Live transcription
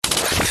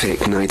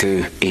Vic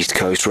Naidu, East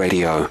Coast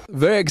Radio.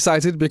 Very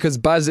excited because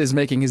Buzz is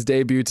making his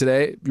debut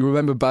today. You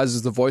remember Buzz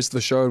is the voice of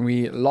the show, and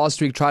we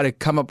last week tried to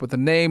come up with a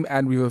name,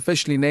 and we've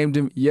officially named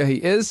him. Here he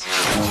is.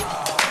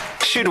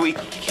 Should we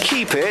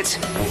keep it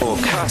or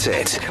cut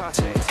it?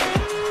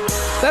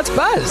 That's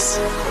Buzz.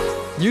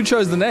 You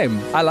chose the name.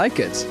 I like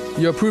it.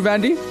 You approve,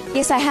 Andy?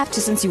 Yes, I have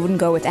to, since you wouldn't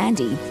go with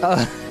Andy.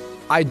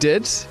 I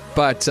did,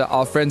 but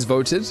our friends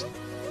voted,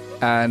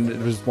 and it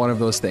was one of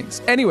those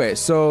things. Anyway,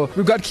 so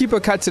we've got Keep or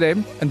Cut today,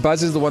 and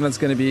Buzz is the one that's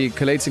going to be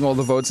collating all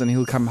the votes, and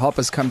he'll help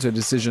us come to a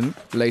decision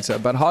later.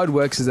 But how it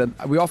works is that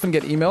we often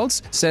get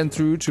emails sent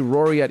through to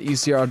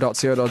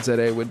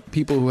rory@ecr.co.za with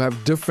people who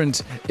have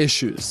different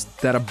issues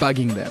that are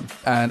bugging them.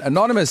 And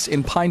Anonymous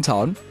in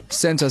Pinetown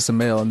sent us a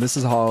mail, and this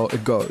is how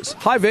it goes.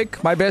 Hi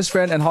Vic, my best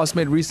friend and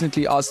housemate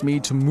recently asked me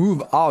to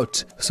move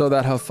out so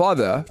that her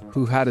father,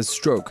 who had a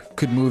stroke,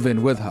 could move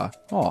in with her.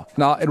 Oh,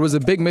 now it was a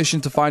big mission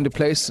to find a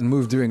place and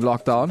move during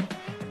lockdown,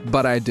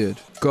 but I did.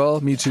 Girl,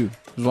 me too.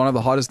 It was one of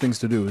the hardest things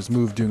to do, is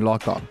move during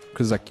lockdown,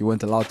 because you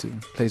weren't allowed to.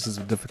 Places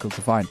were difficult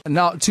to find. And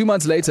now 2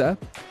 months later,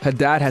 her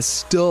dad has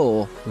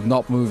still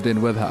not moved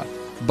in with her.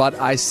 But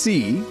I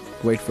see,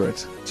 wait for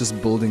it,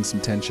 just building some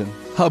tension,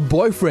 her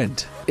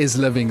boyfriend is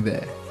living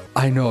there.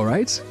 I know,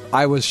 right?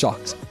 I was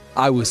shocked.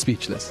 I was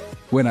speechless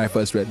when I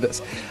first read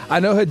this. I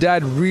know her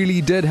dad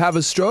really did have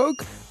a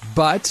stroke,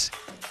 but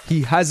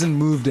he hasn't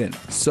moved in.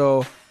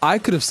 So I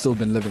could have still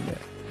been living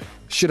there.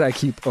 Should I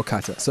keep or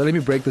cut her? So let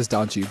me break this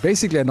down to you.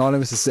 Basically,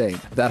 Anonymous is saying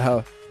that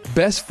her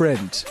best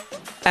friend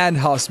and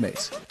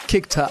housemate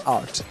kicked her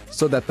out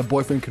so that the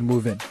boyfriend can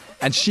move in.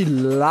 And she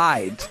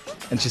lied.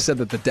 And she said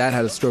that the dad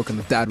had a stroke and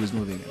the dad was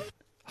moving in.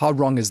 How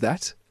wrong is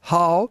that?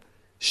 How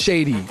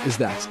shady is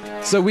that?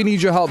 So we need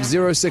your help.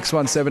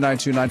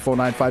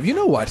 0617929495. You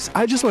know what?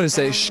 I just want to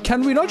say,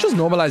 can we not just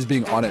normalize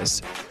being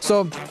honest?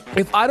 So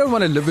if I don't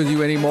want to live with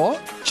you anymore,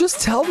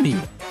 just tell me.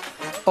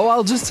 Oh,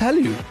 I'll just tell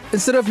you.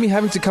 Instead of me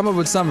having to come up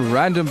with some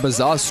random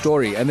bizarre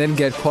story and then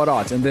get caught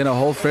out and then a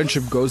whole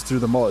friendship goes through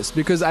the most.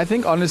 Because I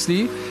think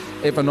honestly,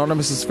 if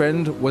Anonymous's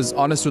friend was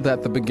honest with that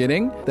at the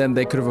beginning, then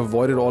they could have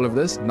avoided all of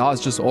this. Now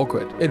it's just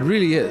awkward. It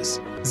really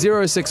is.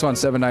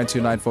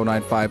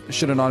 0617929495.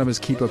 Should Anonymous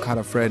keep or cut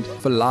a friend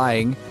for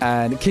lying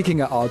and kicking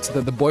her out so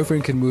that the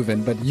boyfriend can move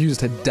in, but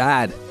used her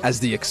dad as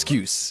the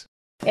excuse?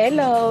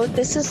 Hello,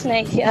 this is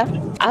Nick here.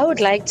 I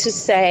would like to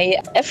say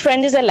a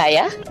friend is a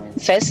liar,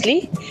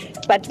 firstly.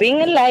 But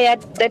being a liar,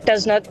 that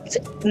does not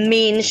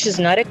mean she's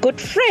not a good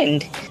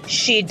friend.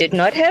 She did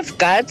not have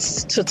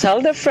guts to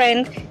tell the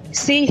friend,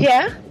 see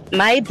here,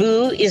 my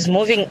boo is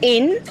moving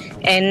in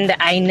and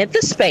I need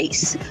the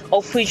space,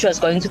 of which was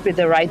going to be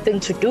the right thing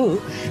to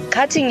do.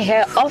 Cutting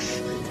her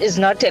off is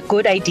not a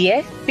good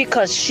idea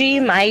because she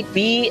might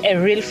be a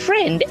real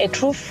friend, a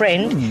true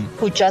friend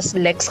who just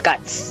lacks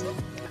guts.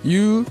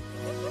 You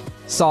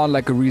sound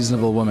like a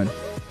reasonable woman.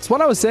 It's what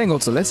I was saying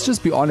also. Let's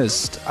just be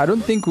honest. I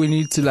don't think we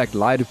need to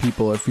lie to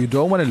people. If you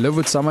don't want to live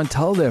with someone,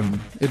 tell them.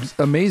 It's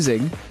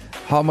amazing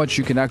how much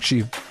you can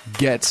actually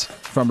get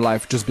from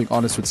life just being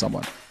honest with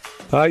someone.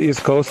 Hi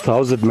East Coast,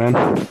 how's it, man?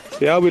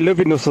 Yeah, we live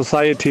in a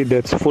society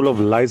that's full of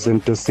lies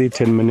and deceit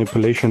and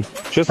manipulation.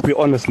 Just be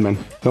honest, man.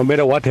 No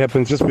matter what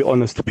happens, just be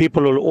honest.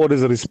 People will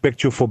always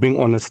respect you for being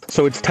honest.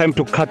 So it's time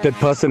to cut that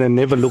person and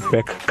never look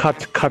back.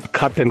 Cut,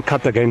 and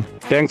cut again.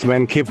 Thanks,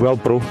 man. Keep well,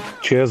 bro.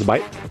 Cheers,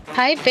 bye.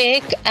 Hi,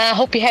 Vic. I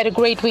hope you had a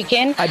great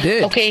weekend. I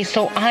did. Okay,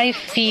 so I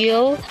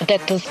feel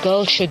that this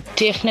girl should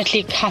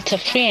definitely cut a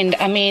friend.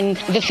 I mean,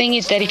 the thing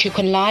is that if you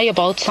can lie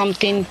about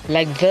something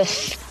like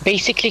this,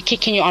 basically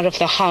kicking you out of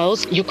the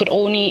house, you could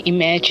only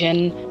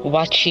imagine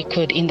what she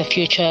could in the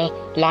future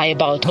lie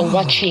about or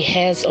what she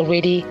has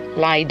already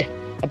lied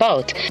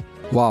about.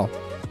 Wow.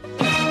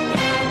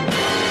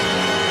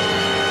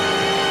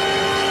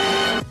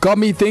 Got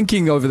me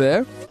thinking over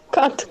there.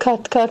 Cut,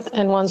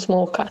 and once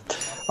more cut.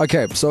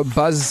 Okay, so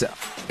Buzz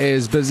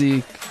is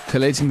busy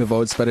collating the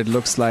votes, but it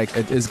looks like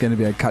it is going to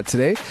be a cut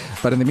today.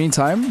 But in the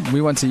meantime,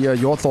 we want to hear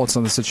your thoughts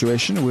on the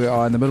situation. We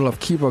are in the middle of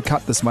Keep or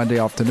Cut this Monday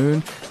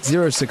afternoon.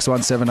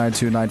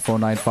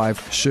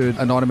 0617929495. Should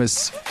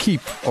Anonymous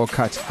keep or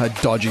cut her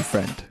dodgy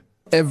friend?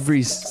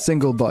 Every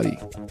single body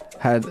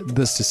had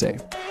this to say.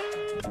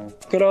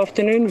 Good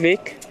afternoon,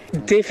 Vic.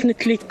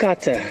 Definitely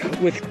cut her.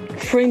 With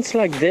friends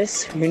like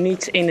this, who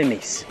needs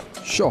enemies?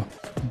 Sure.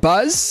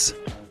 Buzz?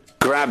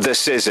 Grab the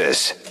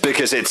scissors,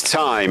 because it's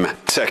time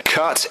to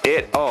cut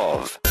it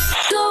off.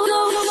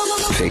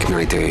 Vic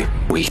Naidu,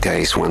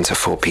 weekdays 1 to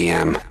 4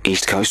 p.m.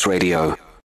 East Coast Radio.